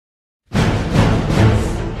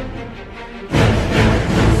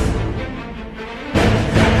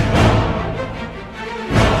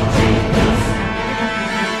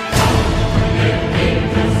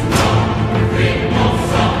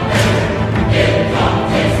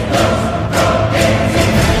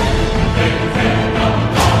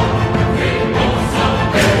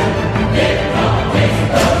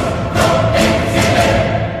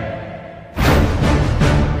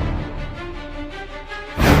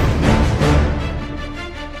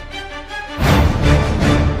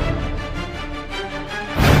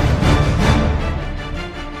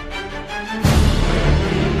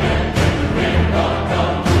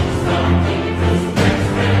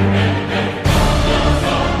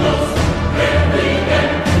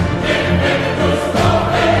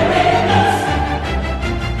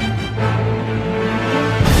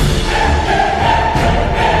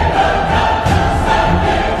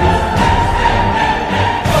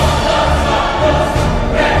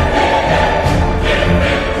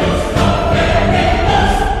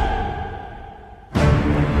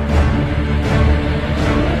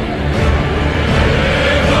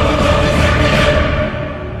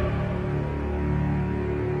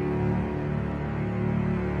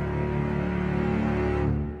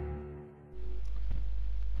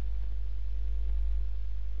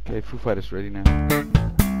Okay, Foo Fighters ready now.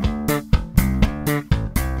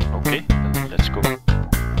 Okay, let's go.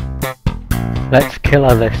 Let's kill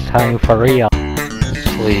her this time for real.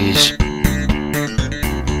 Please.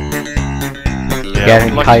 Yeah, Getting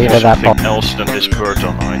I would like tired to do of that something else than this bird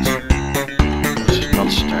all night. This is not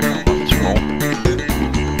Staghelm, what's wrong?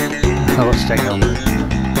 Oh, Staghelm.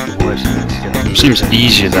 Worse than Staghelm. Seems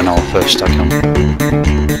easier than our first Staghelm.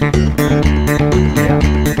 Yeah.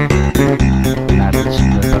 Now there's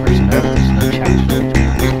no chance for it.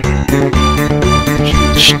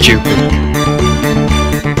 Stupid.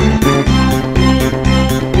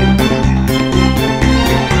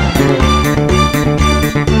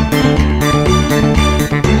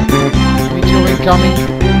 Meteor incoming.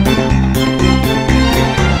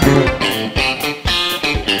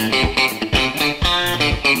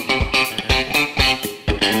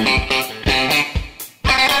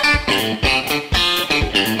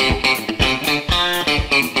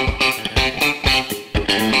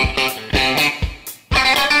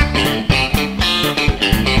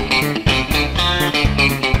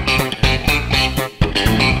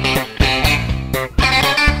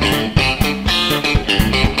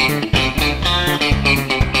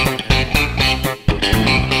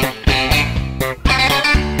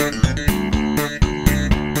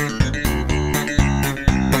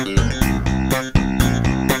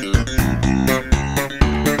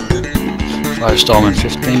 Firestorm in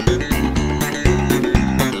 15.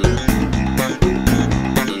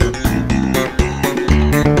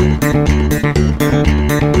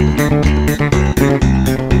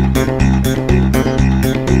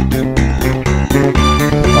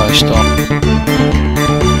 Firestorm.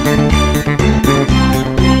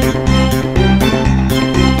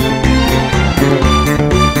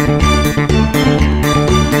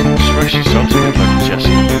 She sounds a bit like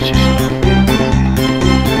Jessie, but she's not.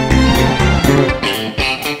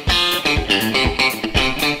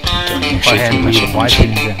 I had me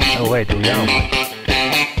wiping them. Oh wait, we are wiping.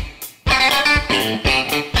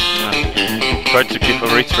 Try to keep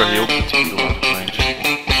Erythra healed, but he's out of range.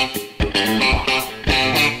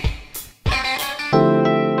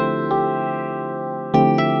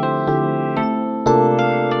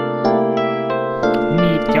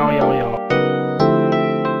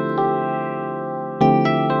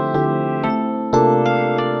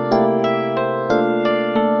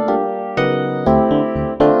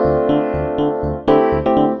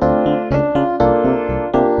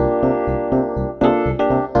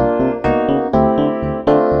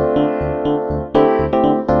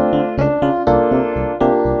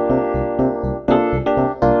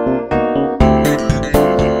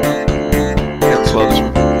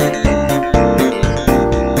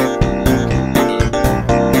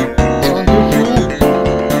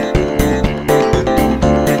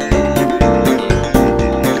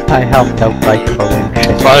 I helped out like for one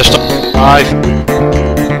shit. Firestorm. 5.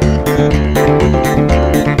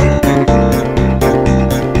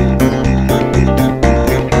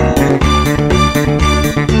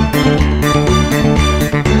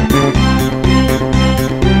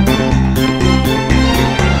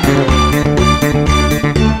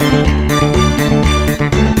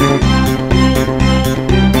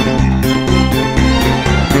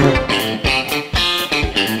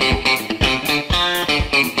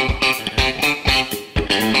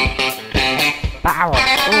 Power!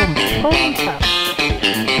 Boom! Boom!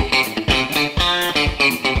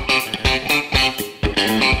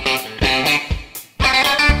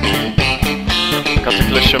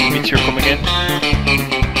 Cataclysm meteor coming in.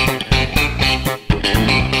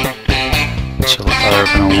 So the fire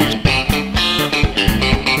open almost.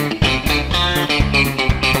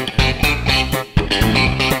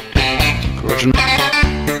 Corrosion.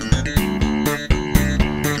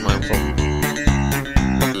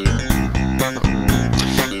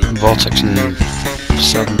 Vortex in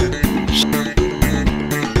 7.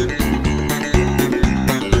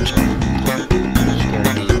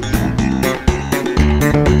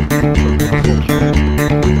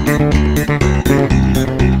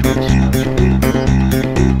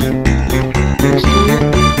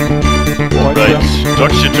 Right,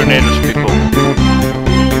 dodge the tornadoes, people.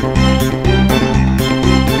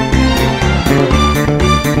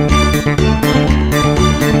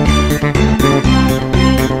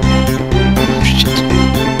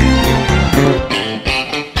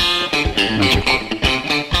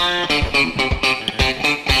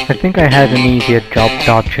 I think I had an easier job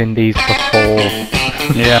dodging these before.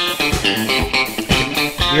 Yeah.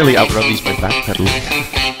 Really outrun these by backpedaling.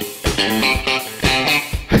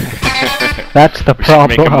 That's the We should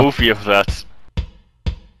make a problem. movie of that.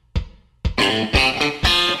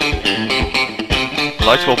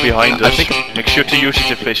 light wall behind I us. think- Make sure to use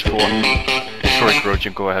it in phase 4. Sorry,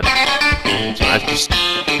 Grojan, go ahead. So I just,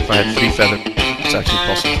 if I had 3 feather, it's actually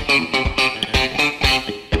possible.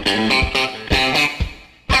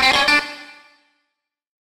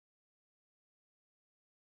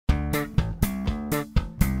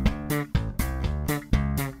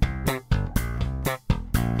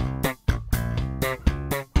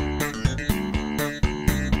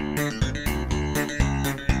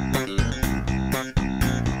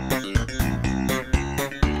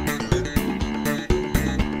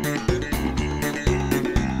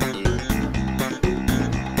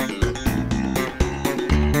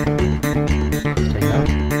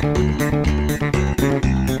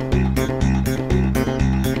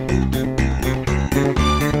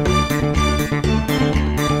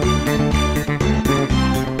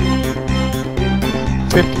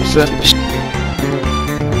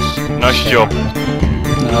 Nice job.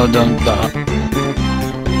 No, don't that.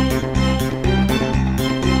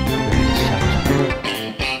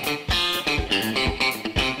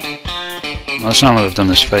 That's not what I've done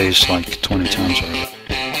this phase like 20 times already.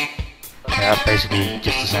 Yeah, that's basically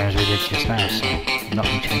just the same as we did just now, so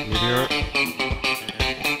nothing changes here.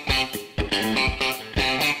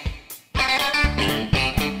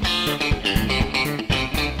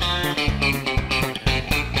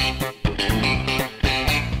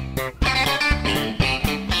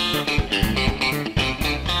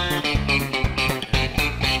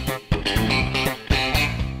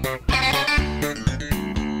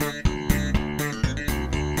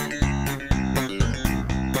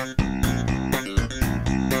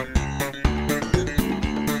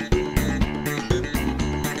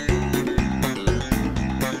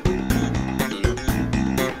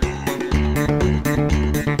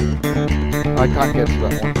 I can't get to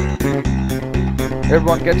that one.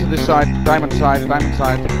 Everyone get to this side, diamond side, diamond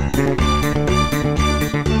side.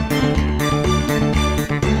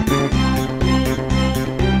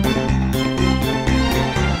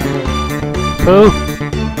 Fool!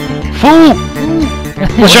 Fool!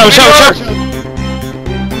 Watch out, watch out, watch out!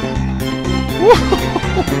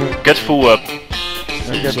 Get full up.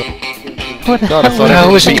 What the God, I hell? thought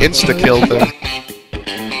I was the insta-kill there.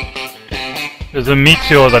 There's a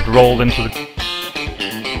meteor that rolled into the...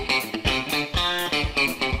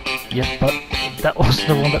 Yeah, but that was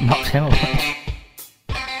the one that knocked him away.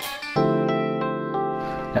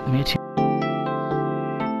 Let me check.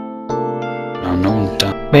 No, no one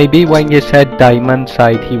down. Maybe when you said diamond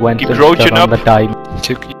side, he went Keep and Grojan stood on up. the diamond.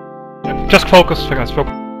 Took Just focus, guys,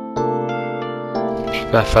 focus.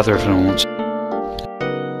 that feather if no one wants.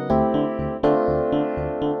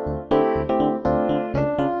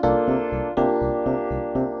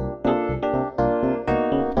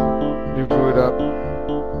 You blew it up.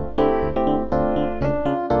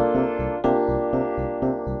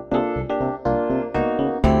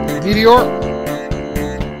 Meteor.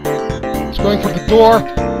 It's going for the door.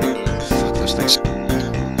 Fuck those things.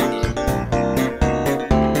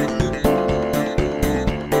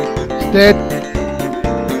 It's dead.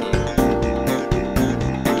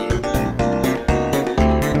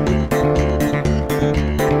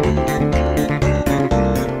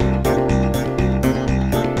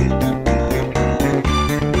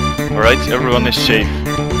 Alright, everyone is safe.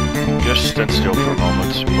 Just stand still for a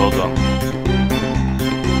moment. Well done.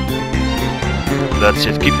 That's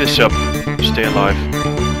it. Keep this up. Stay alive.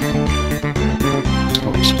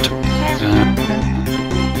 What was it?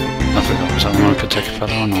 I forgot. Was that the one I could take a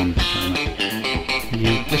feather on?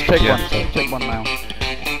 You Just take one. Take one now.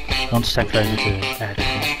 don't stack those into add.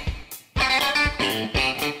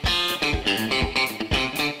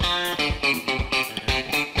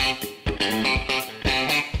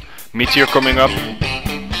 Meteor coming up.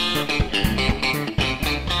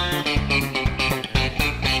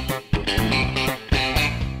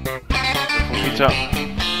 Vita.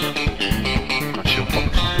 Got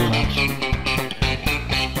you.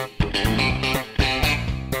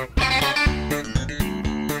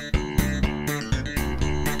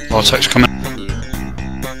 Vortex coming.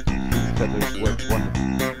 Feathers works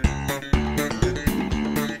wonderful.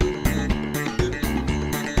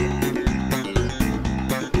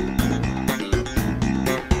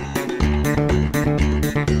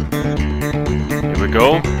 Here we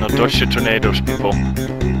go. Now dodge the tornadoes, people.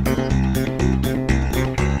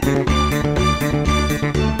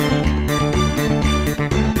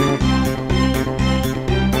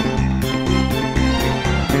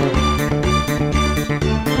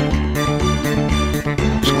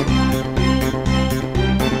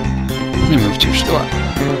 They moved too slow.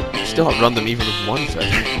 Still outrun them even with one feather.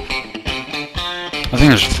 I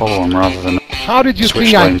think I should follow him rather than How did you switch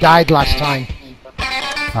think I lane. died last time?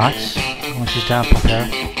 Nice. Once she's down, pop her.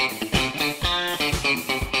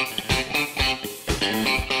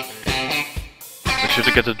 Make sure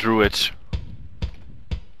to get the druids.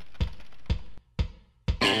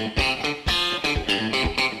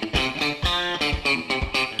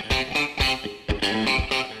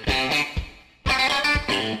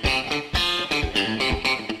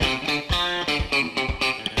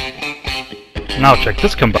 Now check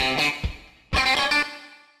this combine.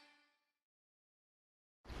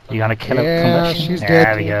 You gonna kill her? Yeah, combustion? she's there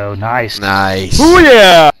dead. we go. Nice. Nice. Oh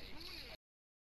yeah!